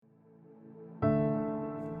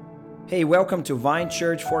Hey, welcome to Vine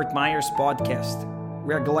Church Fort Myers podcast.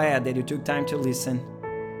 We are glad that you took time to listen.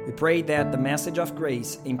 We pray that the message of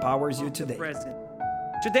grace empowers you today.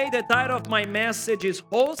 Today, the title of my message is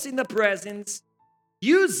Hosts in the Presence,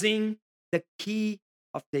 Using the Key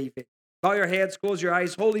of David. Bow your heads, close your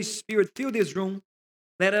eyes. Holy Spirit, fill this room.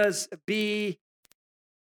 Let us be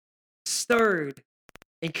stirred,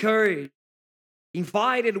 encouraged,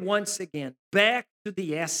 invited once again back to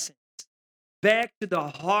the essence, back to the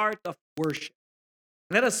heart of worship.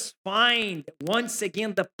 Let us find once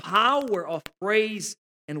again the power of praise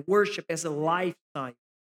and worship as a lifestyle.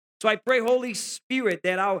 So I pray, Holy Spirit,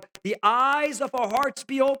 that the eyes of our hearts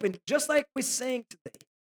be opened, just like we sang today,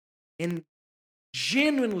 and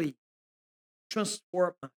genuinely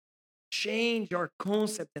transform us, change our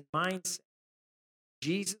concept and mindset. In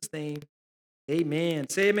Jesus' name, amen.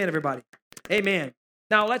 Say amen, everybody. Amen.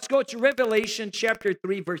 Now let's go to Revelation chapter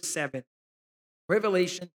 3, verse 7.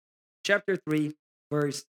 Revelation chapter 3,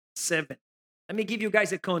 verse 7. Let me give you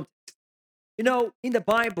guys a context. You know, in the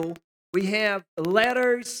Bible, we have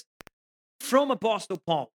letters from Apostle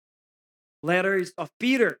Paul, letters of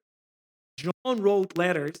Peter. John wrote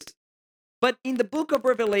letters. But in the book of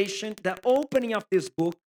Revelation, the opening of this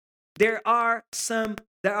book, there are 7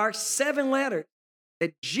 letters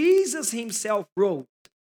that Jesus himself wrote,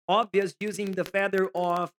 obvious using the feather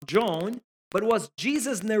of John, but was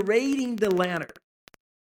Jesus narrating the letter.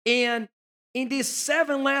 And in these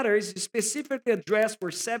 7 letters, specifically addressed for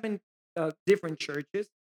 7 different churches,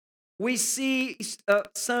 we see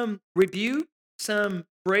some rebuke, some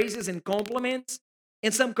praises and compliments,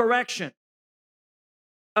 and some correction.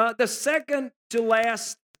 The second to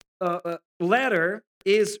last letter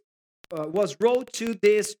was wrote to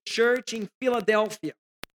this church in Philadelphia.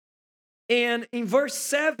 And in verse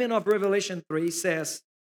 7 of Revelation 3 says,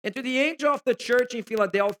 "And to the angel of the church in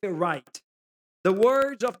Philadelphia write, the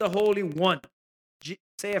words of the Holy One."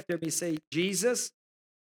 Say after me, say, Jesus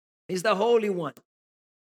is the Holy One.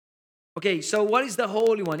 Okay, so what is the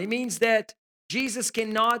Holy One? It means that Jesus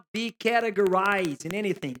cannot be categorized in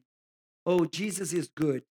anything. Oh, Jesus is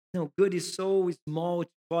good. No, good is so small,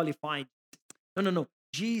 qualified. No.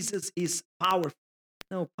 Jesus is powerful.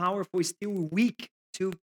 No, powerful is still weak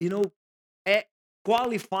to,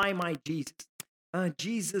 qualify my Jesus.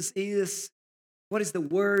 Jesus is, what is the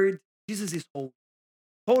word? Jesus is holy.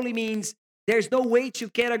 Holy means there's no way to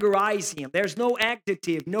categorize him. There's no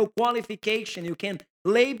adjective, no qualification. You can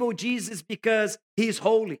label Jesus because he's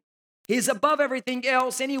holy. He's above everything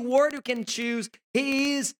else. Any word you can choose,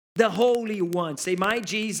 he is the Holy One. Say, my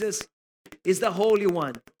Jesus is the Holy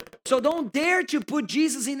One. So don't dare to put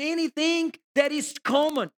Jesus in anything that is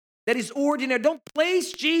common, that is ordinary. Don't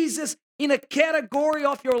place Jesus in a category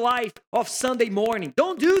of your life of Sunday morning.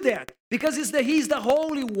 Don't do that because he's the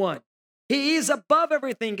Holy One. He is above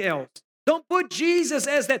everything else. Don't put Jesus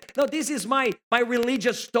as that. No, this is my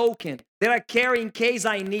religious token that I carry in case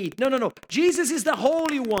I need. No. Jesus is the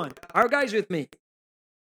Holy One. Are you guys with me?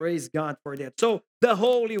 Praise God for that. So the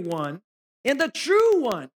Holy One and the true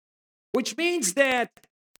one, which means that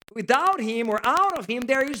without him or out of him,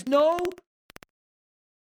 there is no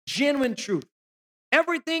genuine truth.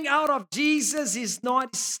 Everything out of Jesus is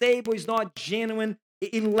not stable, is not genuine.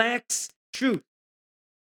 It lacks truth.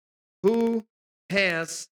 Who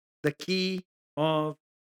has the key of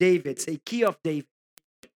David? Say, key of David.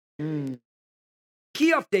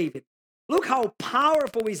 Key of David. Look how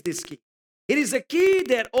powerful is this key. It is a key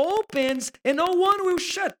that opens and no one will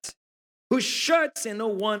shut. Who shuts and no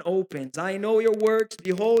one opens. I know your works.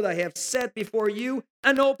 Behold, I have set before you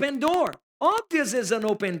an open door. Obvious is an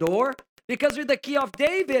open door because with the key of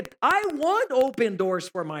David, I want open doors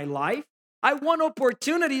for my life. I want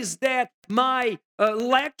opportunities that my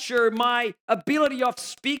lecture, my ability of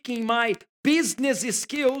speaking, my business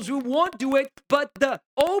skills, we won't do it, but the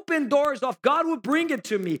open doors of God will bring it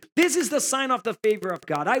to me. This is the sign of the favor of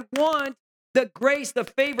God. I want the grace, the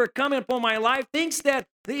favor coming upon my life. Things that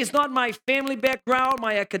is not my family background,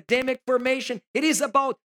 my academic formation. It is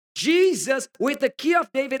about Jesus with the key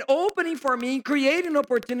of David opening for me, creating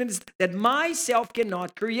opportunities that myself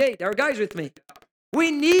cannot create. Are you guys with me? We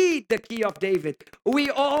need the key of David. We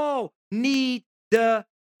all need the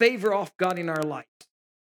favor of God in our lives.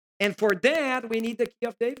 And for that, we need the key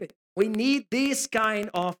of David. We need this kind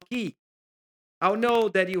of key. I know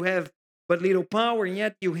that you have but little power, and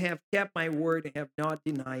yet you have kept my word and have not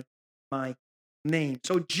denied my name.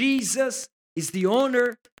 So Jesus is the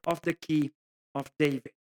owner of the key of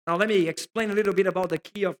David. Now let me explain a little bit about the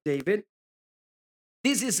key of David.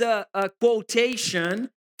 This is a quotation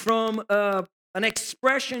from an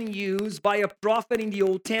expression used by a prophet in the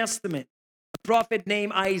Old Testament, a prophet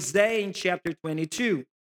named Isaiah in chapter 22.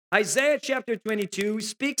 Isaiah chapter 22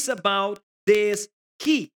 speaks about this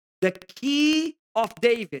key, the key of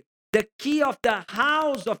David, the key of the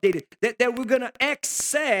house of David, that we're going to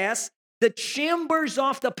access the chambers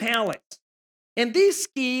of the palace. And this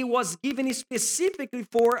key was given specifically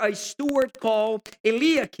for a steward called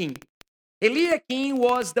Eliakim. Eliakim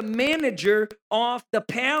was the manager of the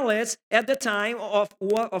palace at the time of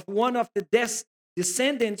one of the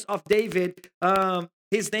descendants of David.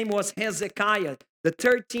 His name was Hezekiah, the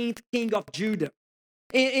 13th king of Judah.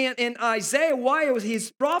 And Isaiah, while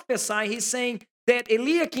he's prophesying, he's saying that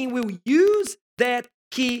Eliakim will use that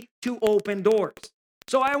key to open doors.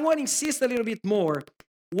 So I want to insist a little bit more.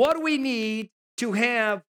 What we need to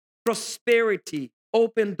have prosperity,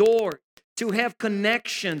 open doors, to have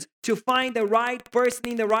connections, to find the right person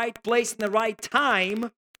in the right place in the right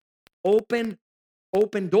time, open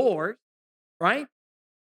doors, right?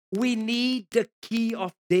 We need the key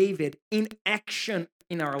of David in action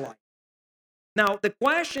in our life. Now, the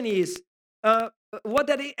question is, how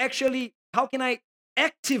can I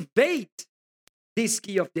activate this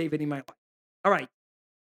key of David in my life? All right.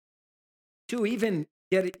 To even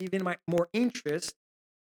get it even more interesting,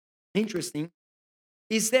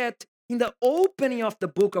 is that in the opening of the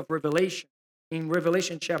book of Revelation, in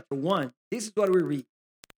Revelation chapter 1, this is what we read.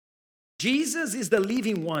 Jesus is the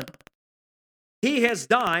living one. He has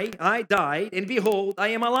died, I died, and behold, I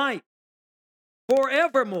am alive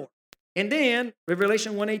forevermore. And then,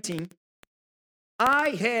 Revelation 1:18, I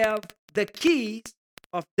have the keys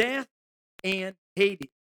of death and Hades.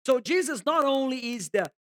 So Jesus not only is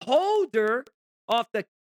the holder of the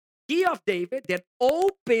key of David that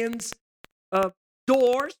opens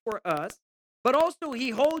doors for us, but also he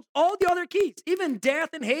holds all the other keys, even death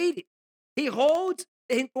and Hades. He holds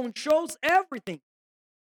and controls everything.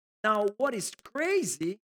 Now, what is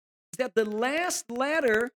crazy is that the last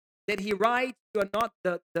letter that he writes to not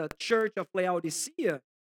the church of Laodicea,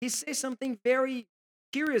 he says something very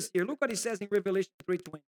curious here. Look what he says in Revelation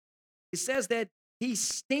 3:20. He says that he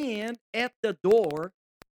stands at the door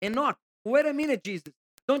and knock. Wait a minute, Jesus.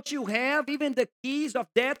 Don't you have even the keys of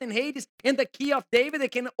death and Hades and the key of David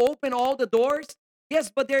that can open all the doors?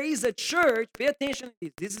 Yes, but there is a church. Pay attention to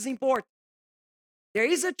this. This is important. There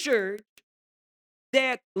is a church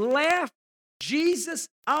that left Jesus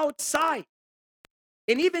outside.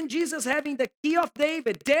 And even Jesus having the key of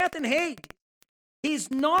David, death and Hades, he's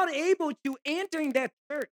not able to enter in that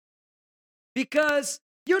church. Because,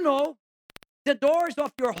 the doors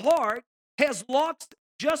of your heart has locks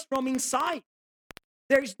just from inside.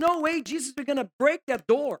 There's no way Jesus is going to break that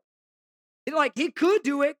door. He could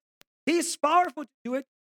do it. He's powerful to do it,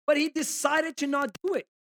 but he decided to not do it.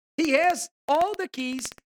 He has all the keys,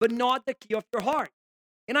 but not the key of your heart.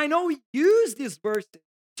 And I know we use this verse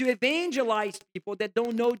to evangelize people that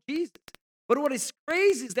don't know Jesus. But what is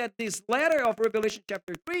crazy is that this letter of Revelation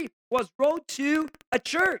chapter 3 was wrote to a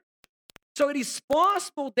church. So it is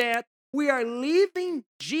possible that we are leaving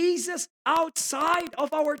Jesus outside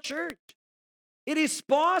of our church. It is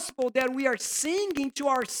possible that we are singing to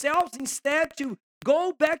ourselves instead to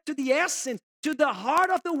go back to the essence, to the heart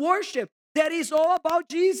of the worship that is all about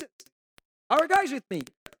Jesus. Are you guys with me?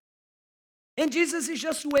 And Jesus is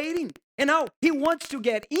just waiting. And now he wants to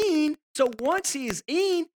get in. So once he is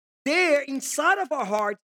in, there inside of our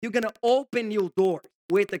heart, you're going to open new doors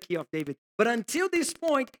with the key of David. But until this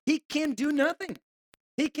point, he can do nothing.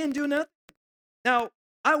 He can do nothing. Now,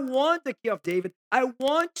 I want the key of David. I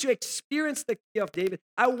want to experience the key of David.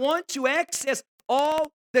 I want to access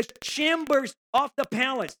all the chambers of the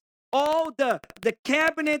palace, all the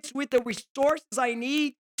cabinets with the resources I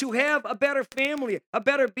need to have a better family, a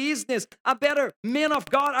better business, a better man of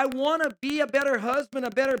God. I want to be a better husband, a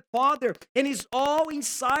better father. And it's all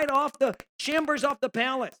inside of the chambers of the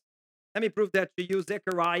palace. Let me prove that to you.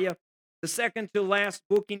 Zechariah, the second to last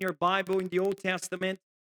book in your Bible in the Old Testament.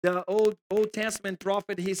 The Old Testament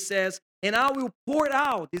prophet, he says, and I will pour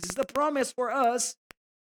out, this is the promise for us,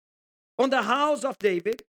 on the house of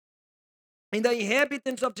David, and the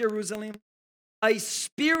inhabitants of Jerusalem, a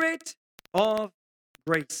spirit of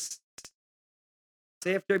grace.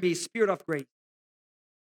 Say after me, spirit of grace.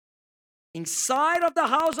 Inside of the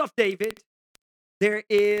house of David, there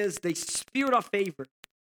is the spirit of favor,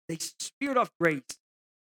 the spirit of grace.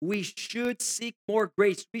 We should seek more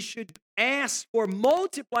grace. We should ask for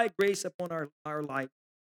multiplied grace upon our life.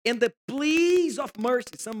 And the pleas of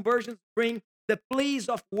mercy. Some versions bring the pleas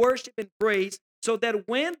of worship and praise, so that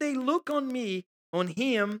when they look on me, on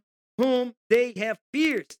him whom they have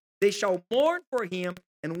pierced, they shall mourn for him,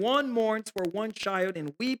 and one mourns for one child,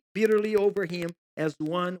 and weep bitterly over him as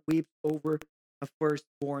one weeps over a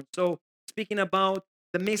firstborn. So speaking about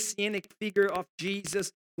the messianic figure of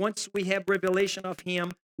Jesus, once we have revelation of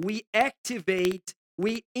him, we activate,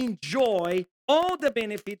 we enjoy all the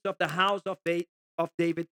benefits of the house of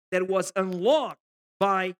David that was unlocked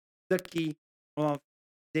by the key of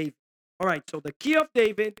David. All right, so the key of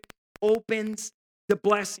David opens the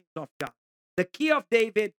blessings of God. The key of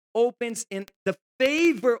David opens in the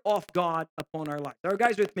favor of God upon our lives. Are you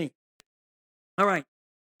guys with me? All right,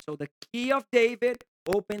 so the key of David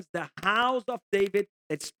opens the house of David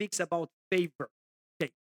that speaks about favor.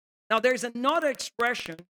 Okay, now there's another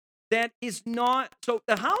expression that is not, so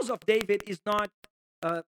the house of David is not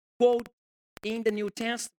quote in the New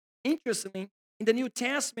Testament. Interestingly, in the New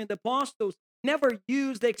Testament, the apostles never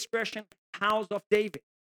used the expression house of David.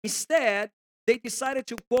 Instead, they decided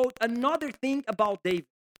to quote another thing about David.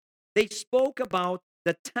 They spoke about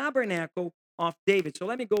the tabernacle of David. So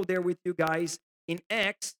let me go there with you guys in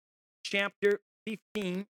Acts chapter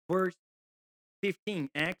 15, verse 15.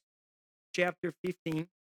 Acts chapter 15,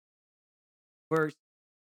 verse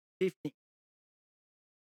 15.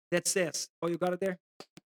 That says, oh, you got it there?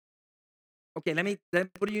 Okay, let me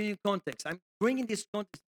put you in context. I'm bringing this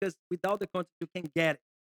context because without the context, you can't get it.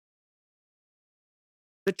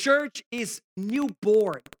 The church is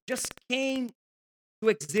newborn, just came to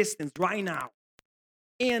existence right now.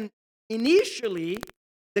 And initially,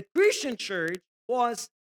 the Christian church was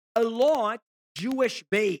a lot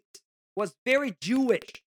Jewish-based, was very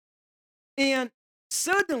Jewish. And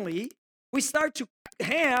suddenly, we start to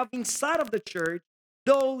have inside of the church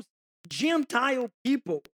those Gentile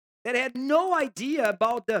people that had no idea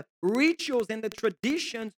about the rituals and the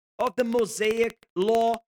traditions of the Mosaic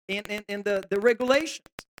law and the regulations.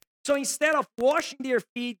 So instead of washing their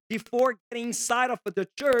feet before getting inside of the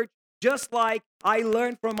church, just like I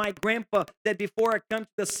learned from my grandpa that before I come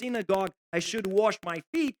to the synagogue, I should wash my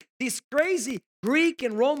feet, these crazy Greek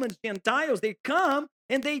and Roman Gentiles, they come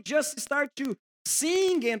and they just start to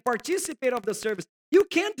sing and participate of the service. You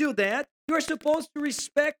can't do that. You're supposed to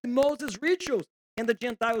respect Moses' rituals. And the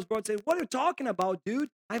Gentiles brought and said, what are you talking about, dude?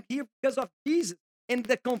 I'm here because of Jesus. And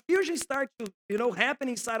the confusion starts to, happen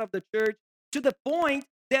inside of the church to the point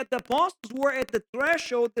that the apostles were at the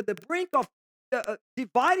threshold, at the brink of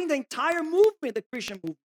dividing the entire movement, the Christian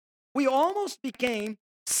movement. We almost became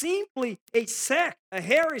simply a sect, a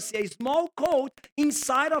heresy, a small cult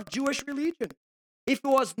inside of Jewish religion. If it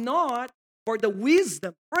was not for the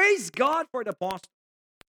wisdom, praise God for the apostles,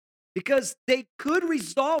 because they could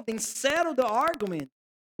resolve and settle the argument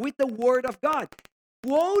with the word of God,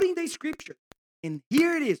 quoting the scripture. And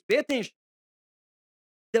here it is, pay attention.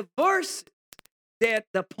 The verse that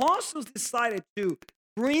the apostles decided to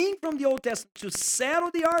bring from the Old Testament to settle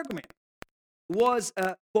the argument was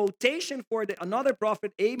a quotation for another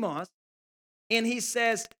prophet, Amos. And he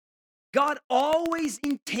says, God always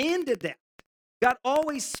intended that. God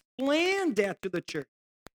always planned that to the church.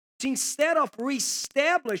 So instead of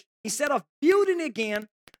building again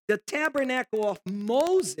the tabernacle of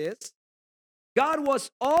Moses, God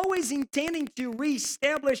was always intending to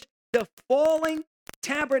reestablish the fallen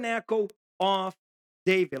tabernacle of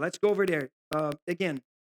David. Let's go over there. Again,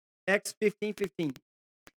 Acts 15:15.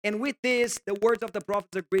 And with this, the words of the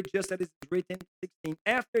prophets agreed, just as it is written, 16.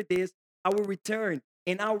 After this, I will return,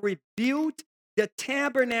 and I will rebuild the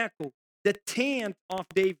tabernacle, the tent of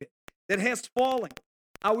David that has fallen.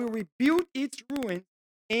 I will rebuild its ruin,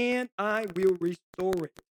 and I will restore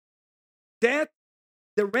it, that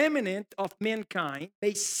the remnant of mankind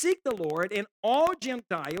may seek the Lord, and all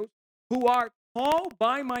Gentiles who are called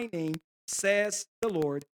by my name, says the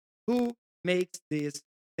Lord, who makes this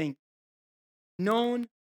thing known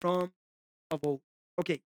from of old.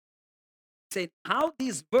 Okay. Say how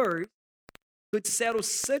this verse could settle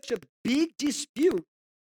such a big dispute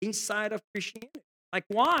inside of Christianity. Like,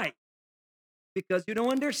 why? Because you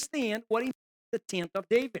don't understand what is the tent of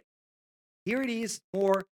David. Here it is,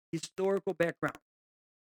 more historical background.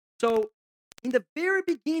 So, in the very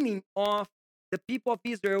beginning of the people of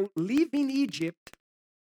Israel leaving Egypt,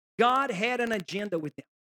 God had an agenda with them.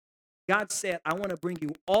 God said, I want to bring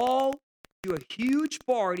you all to a huge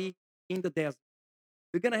party in the desert.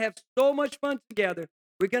 We're going to have so much fun together.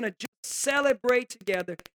 We're going to just celebrate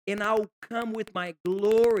together, and I'll come with my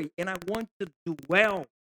glory, and I want to dwell.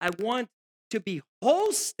 I want to be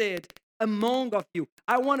hosted among of you.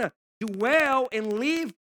 I want to dwell and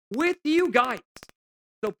live with you guys.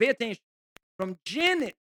 So pay attention. From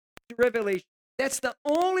Genesis to Revelation, that's the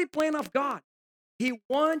only plan of God. He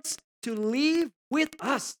wants to live with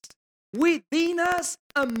us, within us,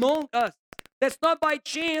 among us. That's not by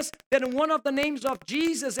chance that one of the names of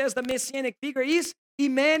Jesus as the messianic figure is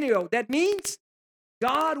Emmanuel. That means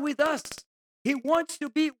God with us. He wants to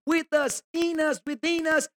be with us, in us, within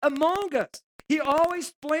us, among us. He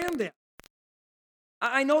always planned that.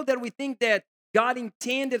 I know that we think that God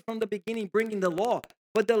intended from the beginning bringing the law,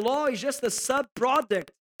 but the law is just a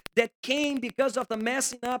sub-product that came because of the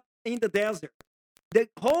messing up in the desert. The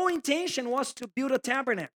whole intention was to build a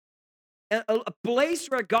tabernacle, a place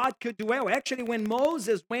where God could dwell. Actually, when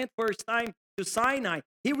Moses went first time to Sinai,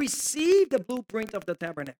 he received the blueprint of the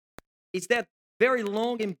tabernacle. It's that very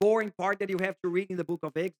long and boring part that you have to read in the book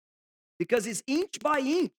of Exodus, because it's inch by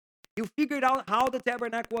inch. You figured out how the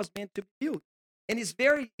tabernacle was meant to be built. And it's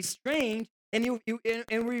very strange. And you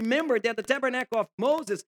remember that the tabernacle of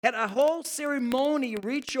Moses had a whole ceremony,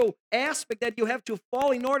 ritual aspect that you have to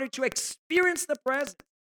follow in order to experience the presence.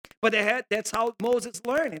 But that's how Moses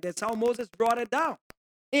learned it. That's how Moses brought it down.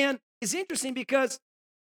 And it's interesting because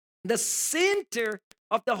the center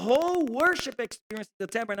of the whole worship experience of the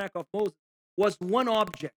tabernacle of Moses was one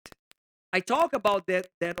object. I talked about that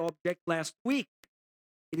object last week.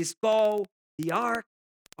 It is called the Ark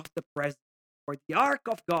of the Presence, or the Ark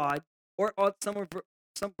of God, or some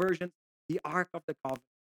versions, the Ark of the Covenant.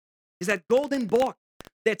 It's that golden box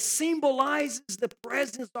that symbolizes the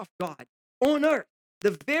presence of God on earth,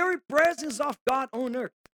 the very presence of God on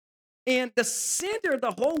earth. And the center of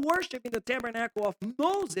the whole worship in the tabernacle of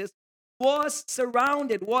Moses was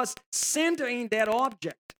centered in that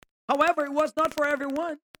object. However, it was not for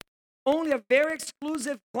everyone. Only a very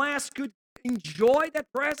exclusive class could enjoy that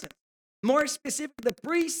presence. More specific, the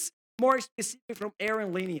priests, more specific from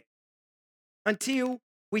Aaron lineage. Until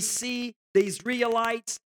we see the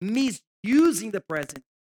Israelites misusing the presence,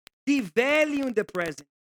 devaluing the presence,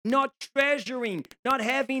 not treasuring, not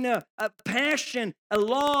having a passion, a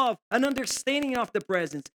love, an understanding of the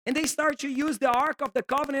presence. And they start to use the Ark of the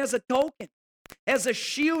Covenant as a token, as a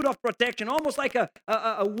shield of protection, almost like a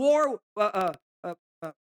war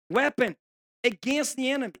weapon against the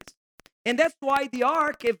enemies. And that's why the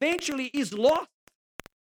Ark eventually is lost.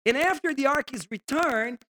 And after the Ark is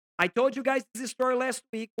returned, I told you guys this story last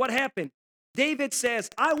week. What happened? David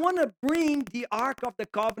says, I want to bring the Ark of the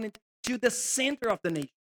Covenant to the center of the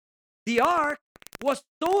nation. The Ark was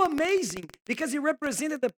so amazing because it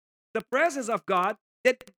represented the presence of God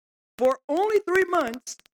that for only 3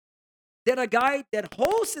 months, that a guy that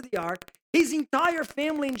hosted the Ark, his entire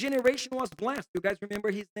family and generation was blessed. You guys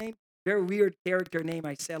remember his name? Very weird character name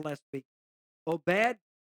I said last week.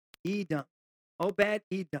 Obed-Edom.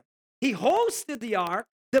 Obed-Edom. He hosted the Ark,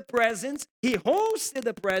 the presence. He hosted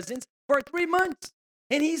the presence for 3 months.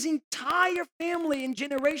 And his entire family and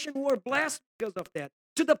generation were blessed because of that.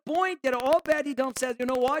 To the point that Obed-Edom said, you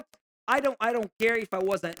know what? I don't care if I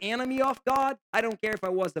was an enemy of God. I don't care if I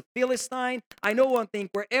was a Philistine. I know one thing.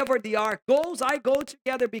 Wherever the Ark goes, I go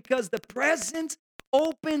together because the presence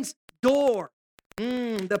opens door.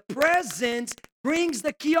 The presence brings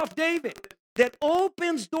the key of David that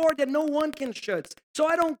opens door that no one can shut. So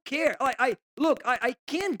I don't care. I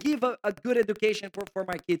can't give a good education for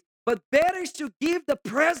my kids, but better is to give the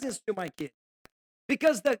presence to my kids,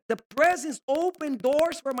 because the presence open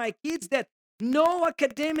doors for my kids that no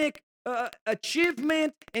academic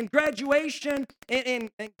achievement and graduation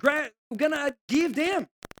gonna give them.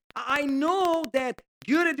 I know that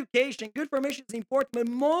good education, good formation is important, but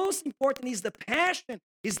most important is the passion,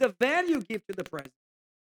 is the value you give to the presence.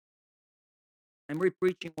 I'm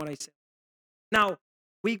re-preaching what I said. Now,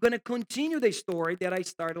 we're going to continue the story that I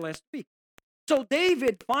started last week. So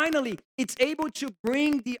David finally is able to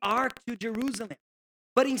bring the ark to Jerusalem.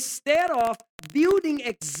 But instead of building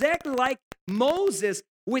exactly like Moses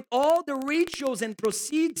with all the rituals and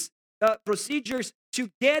procedures to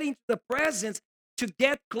get into the presence, to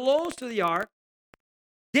get close to the ark,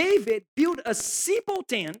 David built a simple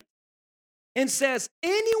tent and says,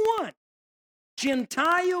 anyone,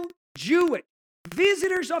 Gentile, Jewish,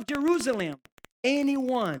 visitors of Jerusalem,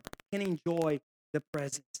 anyone can enjoy the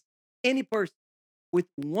presence. Any person, with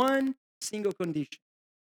one single condition.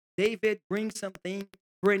 David brings something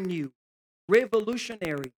brand new,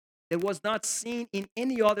 revolutionary, that was not seen in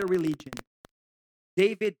any other religion.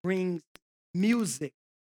 David brings music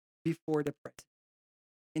before the presence.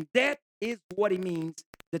 And that is what it means,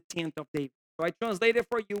 the tent of David. So I translated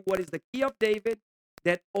for you what is the key of David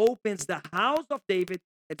that opens the house of David,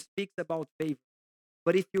 that speaks about favor.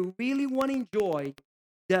 But if you really want to enjoy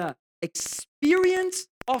the experience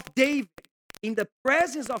of David in the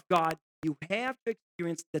presence of God, you have to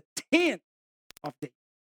experience the tent of David.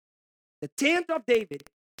 The tent of David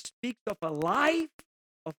speaks of a life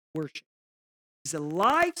of worship. It's a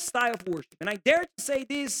lifestyle of worship. And I dare to say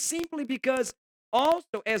this simply because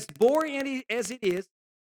also, as boring as it is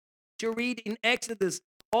to read in Exodus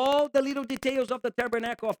all the little details of the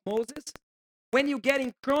tabernacle of Moses, when you get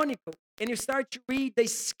in Chronicle and you start to read the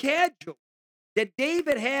schedule that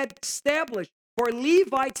David had established for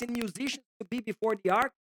Levites and musicians to be before the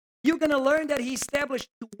ark, you're going to learn that he established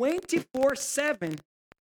 24/7.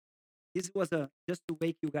 This was just to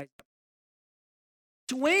wake you guys up.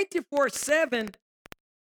 24/7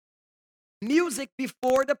 music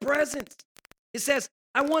before the presence. It says,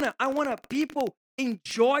 I wanna people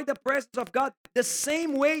enjoy the presence of God the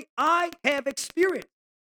same way I have experienced.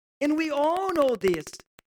 And we all know this.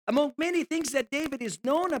 Among many things that David is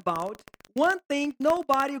known about, one thing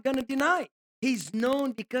nobody is gonna deny. He's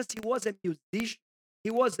known because he was a musician.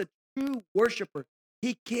 He was a true worshiper.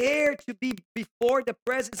 He cared to be before the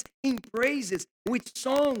presence in praises, with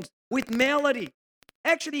songs, with melody.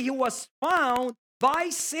 Actually, he was found by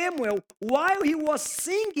Samuel while he was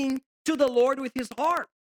singing to the Lord with his harp.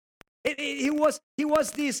 He was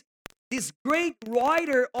this great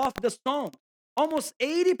writer of the Psalms. Almost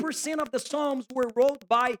 80% of the Psalms were wrote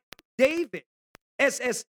by David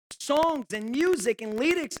as songs and music and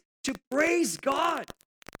lyrics to praise God.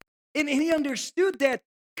 And he understood that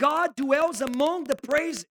God dwells among the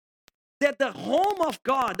praises, that the home of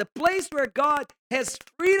God, the place where God has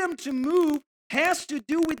freedom to move, has to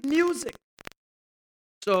do with music.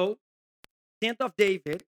 So, tent of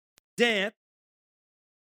David, that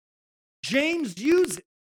James used it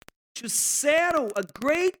to settle a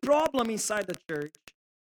great problem inside the church.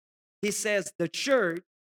 He says the church,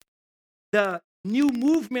 the new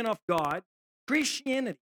movement of God,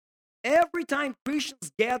 Christianity, every time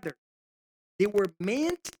Christians gather, they were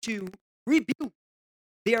meant to rebuild.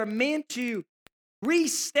 They are meant to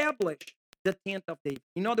reestablish the tent of David.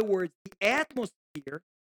 In other words, the atmosphere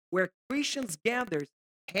where Christians gather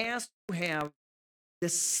has to have the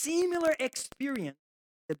similar experience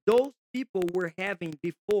that those people were having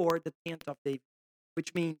before the tent of David,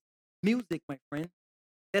 which means music, my friend.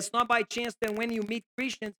 That's not by chance that when you meet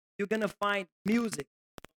Christians, you're going to find music.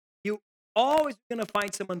 You always going to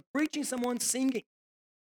find someone preaching, someone singing,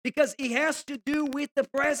 because it has to do with the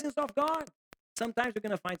presence of God. Sometimes you're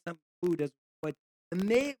going to find some food as well, but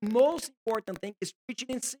the most important thing is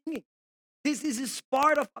preaching and singing. This is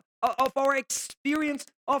part of our experience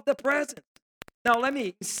of the presence. Now, let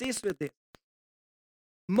me insist with this.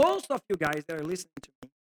 Most of you guys that are listening to me,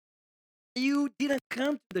 you didn't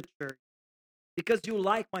come to the church because you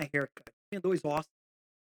like my haircut, even though it's awesome.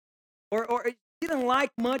 Or you didn't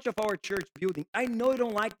like much of our church building. I know you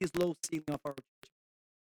don't like this low ceiling of our church.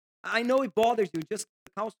 I know it bothers you, just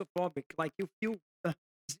claustrophobic. Like you feel,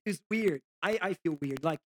 it's weird. I feel weird.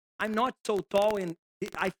 Like I'm not so tall and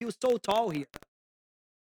I feel so tall here.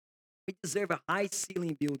 We deserve a high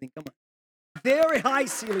ceiling building. Come on. Very high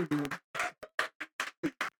ceiling building.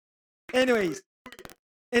 Anyways,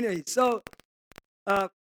 so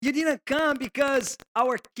you didn't come because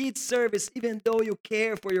our kids service, even though you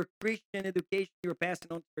care for your Christian education you're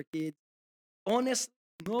passing on to your kids. Honestly,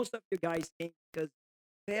 most of you guys came because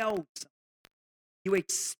you felt something. You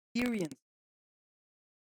experienced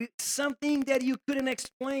something that you couldn't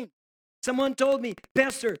explain. Someone told me,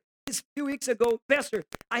 Pastor, this a few weeks ago, Pastor,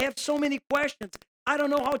 I have so many questions. I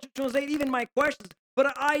don't know how to translate even my questions,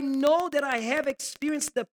 but I know that I have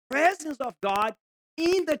experienced the presence of God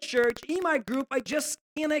in the church, in my group. I just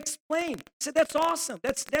can't explain. I said, that's awesome.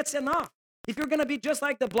 That's enough. If you're going to be just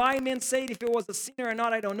like the blind man said, if it was a sinner or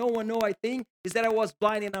not, I don't know. One know I think is that I was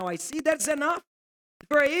blind and now I see. That's enough. If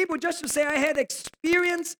we're able just to say I had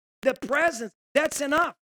experienced the presence, that's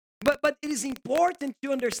enough. But it is important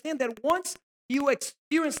to understand that once you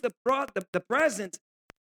experience the presence,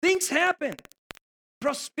 things happen.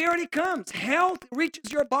 Prosperity comes. Health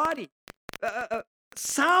reaches your body.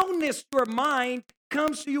 Soundness to your mind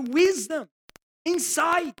comes to you. Wisdom,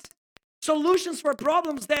 insight, solutions for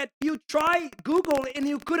problems that you try Google and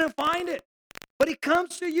you couldn't find it. But it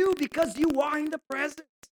comes to you because you are in the presence.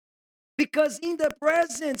 Because in the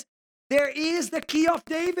presence, there is the key of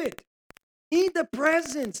David. In the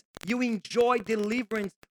presence, you enjoy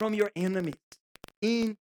deliverance from your enemies.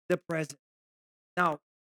 In the presence. Now,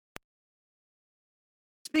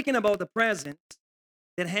 speaking about the presence,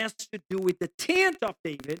 that has to do with the tent of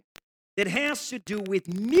David, that has to do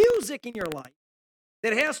with music in your life,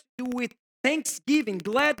 that has to do with thanksgiving,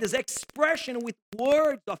 gladness, expression with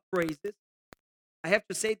words of praises. I have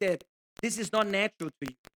to say that this is not natural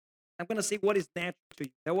to you. I'm going to say what is natural to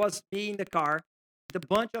you. There was me in the car with a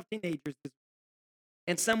bunch of teenagers this week.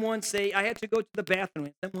 And someone say, I had to go to the bathroom.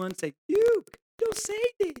 And someone say, Duke, don't say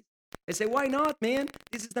this. I say, why not, man?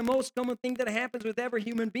 This is the most common thing that happens with every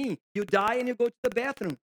human being. You die and you go to the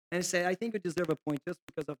bathroom. And I say, I think you deserve a point just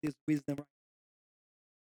because of this wisdom.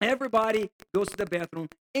 Everybody goes to the bathroom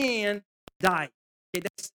and die. Okay,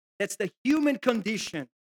 that's the human condition.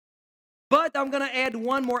 But I'm going to add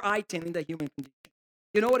one more item in the human condition.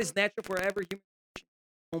 You know what is natural for every human condition?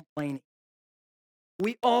 Complaining.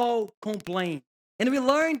 We all complain. And we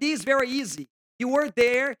learned this very easy. You were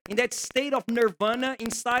there in that state of nirvana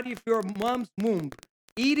inside of your mom's womb.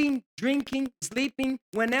 Eating, drinking, sleeping,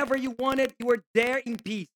 whenever you wanted, you were there in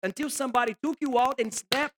peace. Until somebody took you out and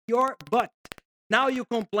slapped your butt. Now you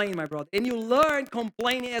complain, my brother. And you learn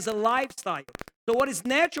complaining as a lifestyle. So what is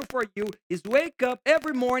natural for you is wake up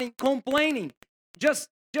every morning complaining. Just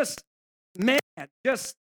mad.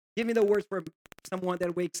 Just give me the words for someone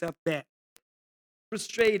that wakes up mad.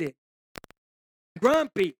 Frustrated.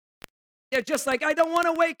 Grumpy. They're just like, I don't want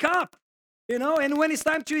to wake up. And when it's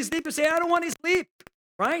time to sleep, you say, I don't want to sleep.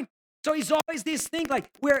 Right? So it's always this thing like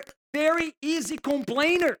we're very easy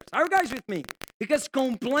complainers. Are you guys with me? Because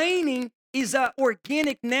complaining is an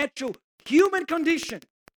organic, natural human condition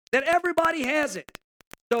that everybody has it.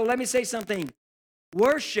 So let me say something.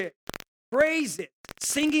 Worship, praise it,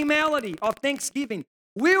 singing melody of thanksgiving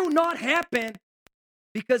will not happen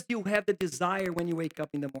because you have the desire when you wake up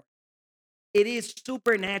in the morning. It is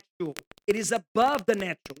supernatural. It is above the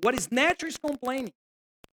natural. What is natural is complaining.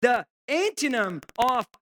 The antonym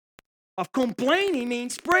of complaining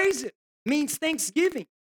means praise it, means thanksgiving.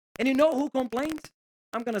 And you know who complains?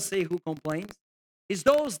 I'm going to say who complains. It's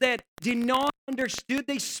those that did not understood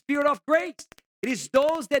the spirit of grace. It is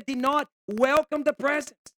those that did not welcome the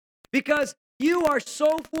presence. Because you are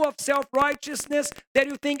so full of self-righteousness that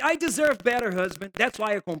you think, I deserve better, husband. That's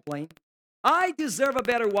why I complain. I deserve a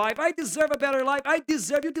better wife. I deserve a better life.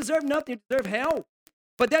 You deserve nothing. You deserve hell.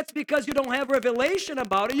 But that's because you don't have revelation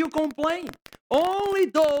about it. You complain. Only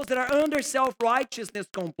those that are under self-righteousness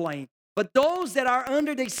complain. But those that are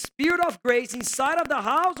under the spirit of grace inside of the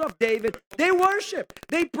house of David, they worship,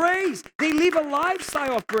 they praise, they live a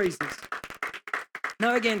lifestyle of praises.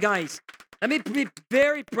 Now again, guys, let me be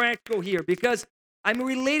very practical here because I'm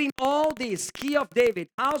relating all this key of David,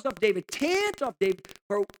 house of David, tent of David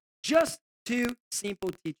for just two simple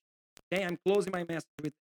teachings. Okay, I'm closing my message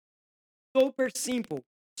with super simple,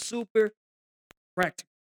 super practical.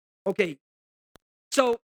 Okay,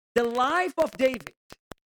 so the life of David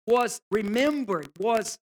was remembered,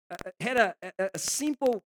 had a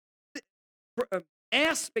simple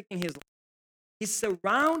aspect in his life. He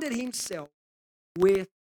surrounded himself with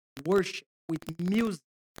worship, with music,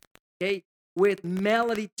 okay, with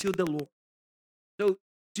melody to the Lord. So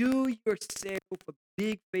do yourself a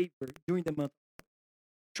big favor during the month.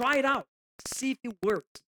 Try it out. See if it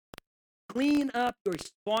works. Clean up your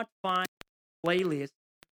Spotify playlist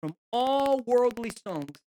from all worldly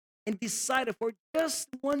songs and decide for just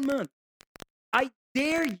 1 month. I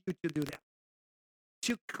dare you to do that.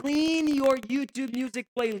 To clean your YouTube music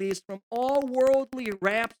playlist from all worldly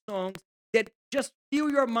rap songs that just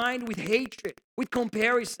fill your mind with hatred, with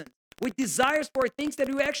comparison, with desires for things that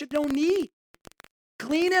you actually don't need.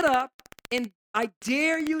 Clean it up, and I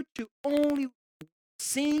dare you to only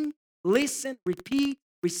sing, listen, repeat,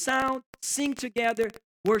 resound, sing together,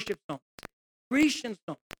 worship songs, Christian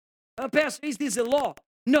songs. Pastor, is this a law?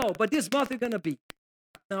 No, but this month you're going to be.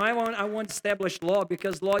 Now, I won't establish law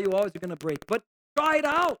because law you always are going to break. But try it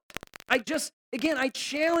out. I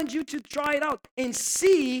challenge you to try it out and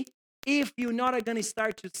see if you're not going to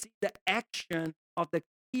start to see the action of the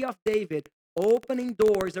key of David opening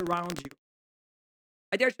doors around you.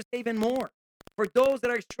 I dare to say even more. For those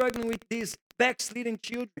that are struggling with these backsliding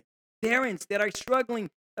children, parents that are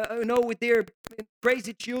struggling with their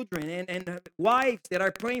crazy children and wives that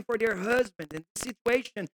are praying for their husband and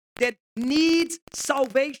situation that needs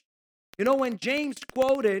salvation. When James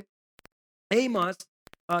quoted Amos,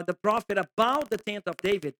 the prophet, about the tent of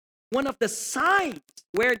David, one of the signs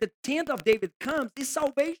where the tent of David comes is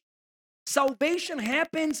salvation. Salvation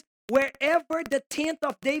happens wherever the tent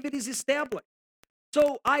of David is established.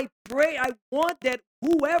 So I pray, I want that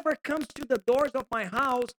whoever comes to the doors of my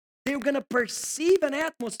house, they're going to perceive an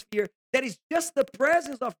atmosphere that is just the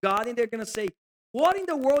presence of God, and they're going to say, what in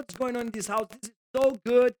the world is going on in this house? This is so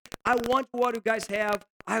good. I want what you guys have.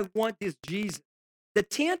 I want this Jesus. The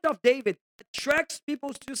tent of David attracts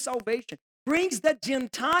people to salvation, brings the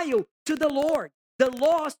Gentile to the Lord, the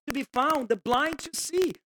lost to be found, the blind to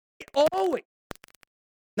see. Always.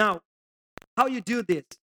 Now, how you do this?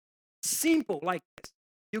 Simple like this.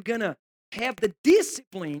 You're going to have the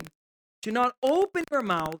discipline to not open your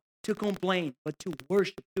mouth to complain, but to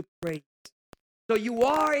worship, to praise. So you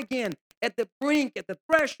are, again, at the brink, at the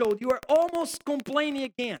threshold, you are almost complaining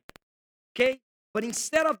again. Okay? But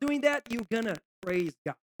instead of doing that, you're going to praise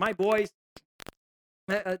God. My boys,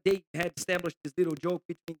 they had established this little joke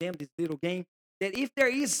between them, this little game, that if there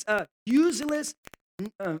is useless,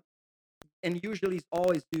 and usually it's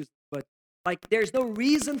always useless, but Like there's no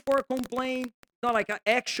reason for a complaint. It's not like an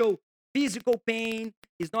actual physical pain.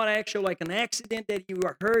 It's not actual like an accident that you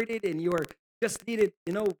are hurted and you are just needed,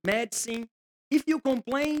 medicine. If you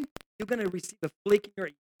complain, you're gonna receive a flick in your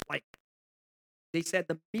ear. Like they said,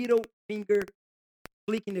 the middle finger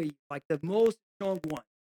flick in the ear, like the most strong one.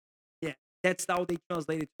 Yeah, that's how they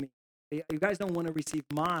translated to me. You guys don't want to receive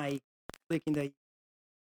my flick in the ear.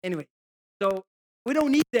 Anyway, so we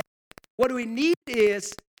don't need that. What we need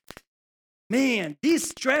is, man,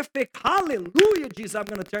 this traffic, hallelujah, Jesus, I'm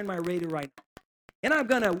going to turn my radio right now. And I'm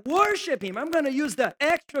going to worship him. I'm going to use the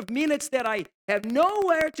extra minutes that I have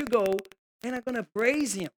nowhere to go, and I'm going to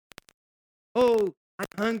praise him. Oh, I'm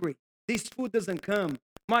hungry. This food doesn't come.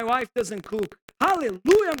 My wife doesn't cook.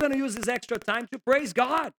 Hallelujah, I'm going to use this extra time to praise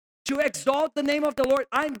God, to exalt the name of the Lord.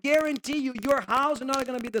 I guarantee you, your house is not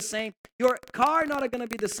going to be the same. Your car not going to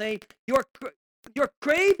be the same. Your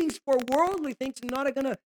cravings for worldly things are not going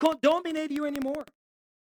to dominate you anymore.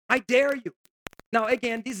 I dare you. Now,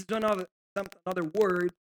 again, this is another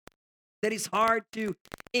word that is hard to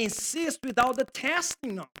insist without the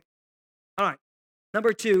testing of it. All right,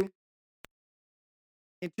 number 2.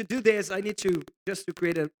 And to do this, I need to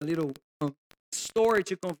create a little story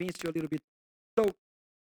to convince you a little bit. So,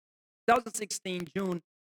 2016, June,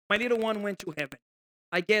 my little one went to heaven.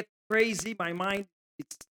 I get crazy. My mind,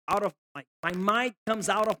 it's out of my mind comes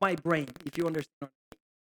out of my brain, if you understand.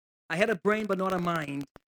 I had a brain, but not a mind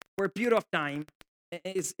for a period of time.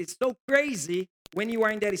 It's so crazy when you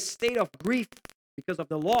are in that state of grief because of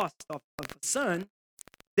the loss of a son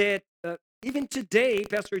that even today,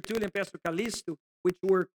 Pastor Tulio and Pastor Callisto, which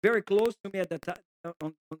were very close to me at the time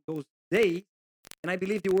on those days, and I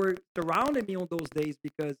believe they were surrounding me on those days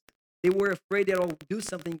because they were afraid that I would do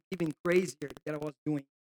something even crazier that I was doing.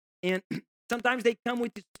 And sometimes they come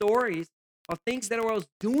with the stories of things that I was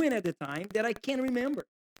doing at the time that I can't remember.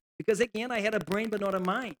 Because again, I had a brain but not a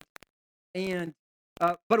mind. And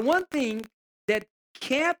but one thing that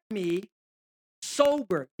kept me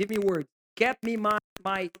sober, give me words, kept me my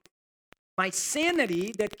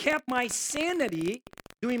sanity, that kept my sanity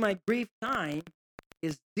during my brief time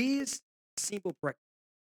is this simple practice.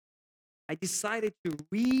 I decided to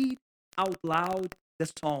read out loud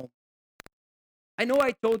the psalm. I know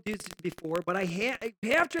I told this before, but I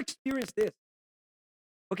have to experience this.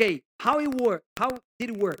 Okay, how did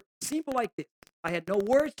it work? Simple like this. I had no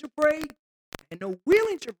words to pray, I had no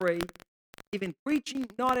willing to pray, even preaching,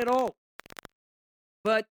 not at all.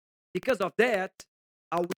 But because of that,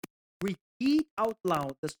 I'll repeat out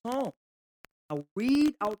loud the psalm. I'll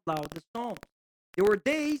read out loud the psalm. There were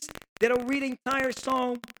days that I'll read the entire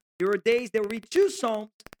psalm. There were days that I'll read 2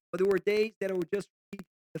 psalms, but there were days that I would just read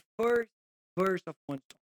the first verse of one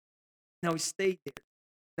psalm. Now it stayed there.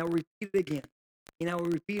 Now repeat it again. And I will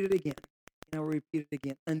repeat it again. And I will repeat it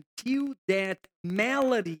again. Until that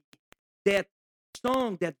melody, that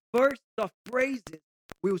song, that verse of praises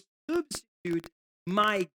will substitute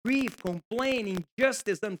my grief, complaining,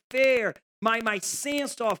 injustice, unfair, my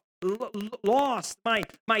sense of loss,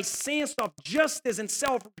 my sense of justice and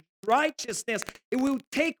self-righteousness. It will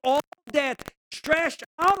take all that trash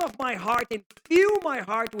out of my heart and fill my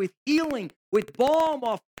heart with healing, with balm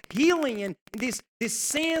of healing and this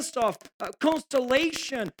sense of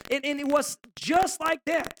consolation. And it was just like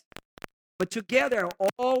that. But together, I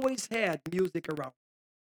always had music around.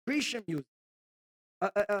 Christian music.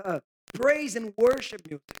 Praise and worship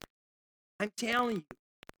music. I'm telling you,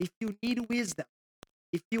 if you need wisdom,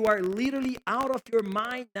 if you are literally out of your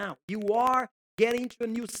mind now, you are getting into a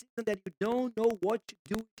new season that you don't know what to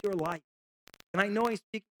do with your life. And I know I'm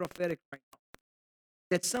speaking prophetic right now.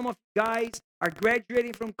 That some of you guys are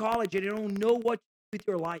graduating from college and you don't know what to do with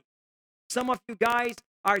your life. Some of you guys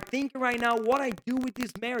are thinking right now, what I do with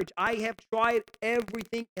this marriage. I have tried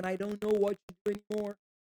everything and I don't know what to do anymore.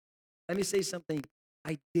 Let me say something.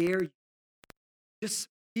 I dare you. Just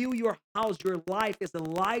fill your house, your life as a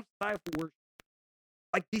lifestyle for worship.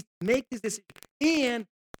 Like this, make this decision. And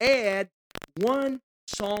add 1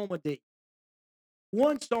 psalm a day.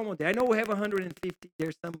 1 psalm a day. I know we have 150.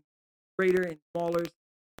 There's some greater and smaller.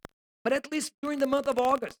 But at least during the month of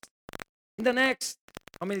August. In the next,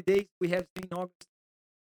 how many days we have in August?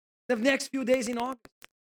 The next few days in August.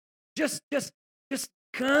 Just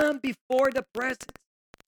come before the presence.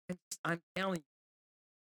 And I'm telling you,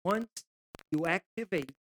 once you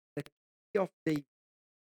activate the key of David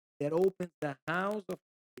that opens the house of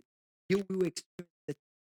David, you will experience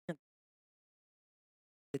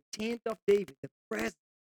the tent of David, the presence,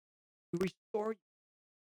 to restore you.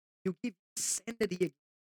 You give sanity again.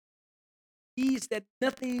 Peace that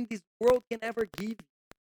nothing in this world can ever give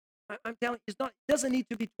you. I'm telling you, it doesn't need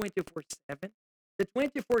to be 24/7. The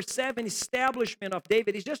 24/7 establishment of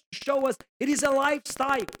David is just to show us it is a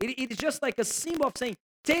lifestyle. It is just like a symbol of saying,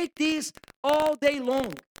 take this all day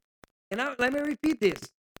long. And now, let me repeat this.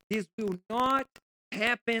 This will not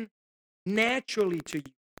happen naturally to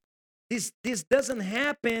you. This doesn't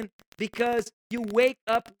happen because you wake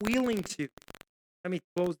up willing to. Let me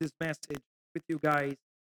close this message with you guys,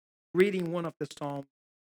 reading one of the Psalms,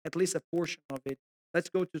 at least a portion of it. Let's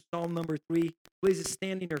go to Psalm number 3. Please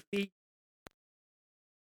stand in your feet.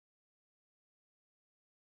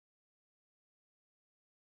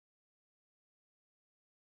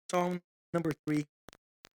 Psalm number 3.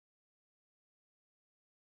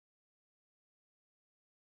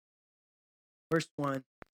 Verse 1.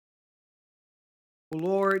 O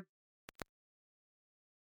Lord,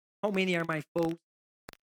 how many are my foes?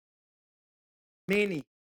 Many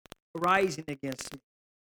rising against me.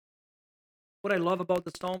 What I love about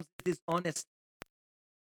the Psalms is honesty.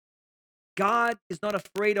 God is not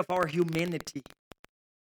afraid of our humanity.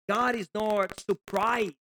 God is not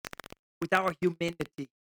surprised with our humanity.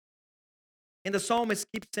 And the psalmist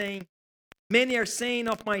keeps saying, many are saying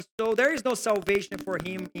of my soul, there is no salvation for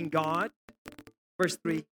him in God. Verse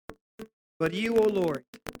 3, but you, O Lord,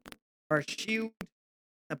 are a shield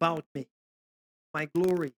about me, my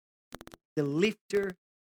glory, the lifter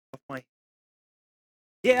of my head.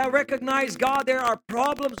 Yeah, I recognize, God, there are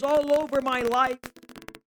problems all over my life,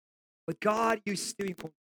 but God, you still in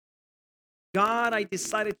control. God, I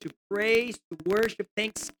decided to praise, to worship,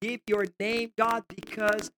 thanksgive your name, God,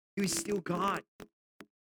 because you is still God.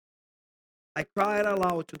 I cried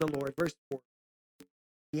aloud to the Lord. Verse 4.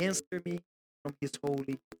 He answered me from his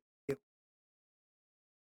holy hill.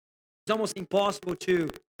 It's almost impossible to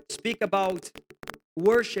speak about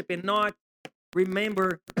worship and not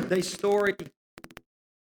remember the story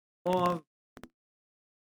of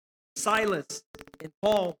Silas and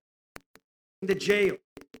Paul in the jail,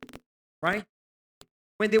 right?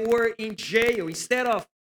 When they were in jail, instead of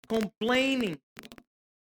complaining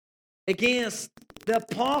against the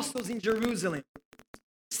apostles in Jerusalem,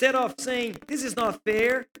 instead of saying, this is not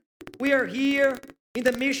fair, we are here in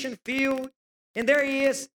the mission field, and there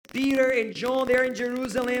is Peter and John there in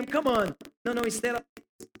Jerusalem, come on. No, instead of,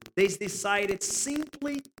 they decided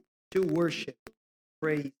simply to worship,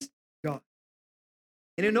 praise God.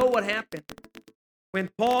 And you know what happened? When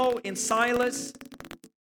Paul and Silas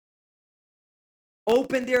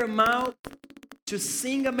opened their mouth to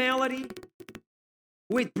sing a melody,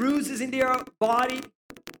 with bruises in their body,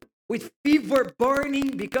 with fever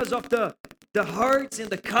burning because of the hurts and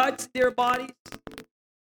the cuts in their bodies,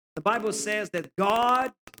 the Bible says that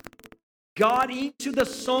God got into the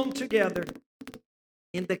song together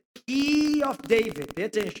in the key of David, pay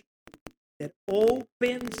attention, that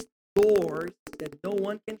opens doors that no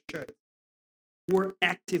one can shut, were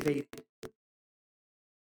activated.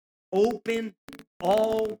 Open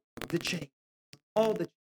all the chains. All the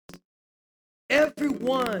chains.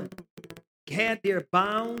 Everyone had their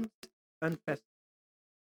bounds unfastened.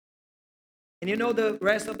 And you know the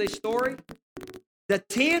rest of the story? The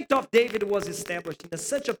tent of David was established in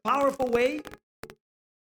such a powerful way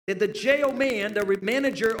that the jail man, the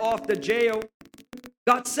manager of the jail,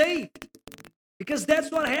 got saved. Because that's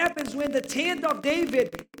what happens when the tent of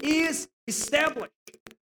David is established.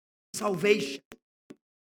 Salvation.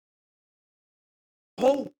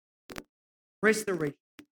 Hope. Restoration.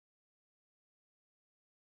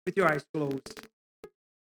 With your eyes closed.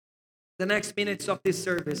 The next minutes of this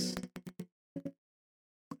service,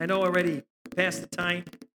 I know already past the time,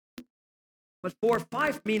 but for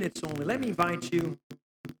 5 minutes only, let me invite you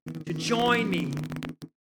to join me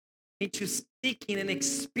into seeking and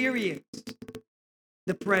experience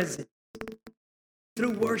the present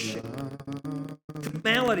through worship, through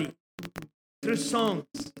melody, through songs.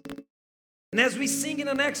 And as we sing in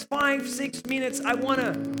the next 5-6 minutes, I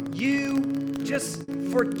want you just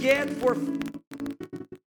forget for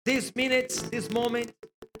these minutes, this moment,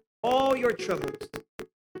 all your troubles,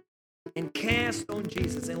 and cast on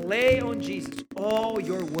Jesus and lay on Jesus all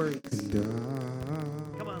your worries.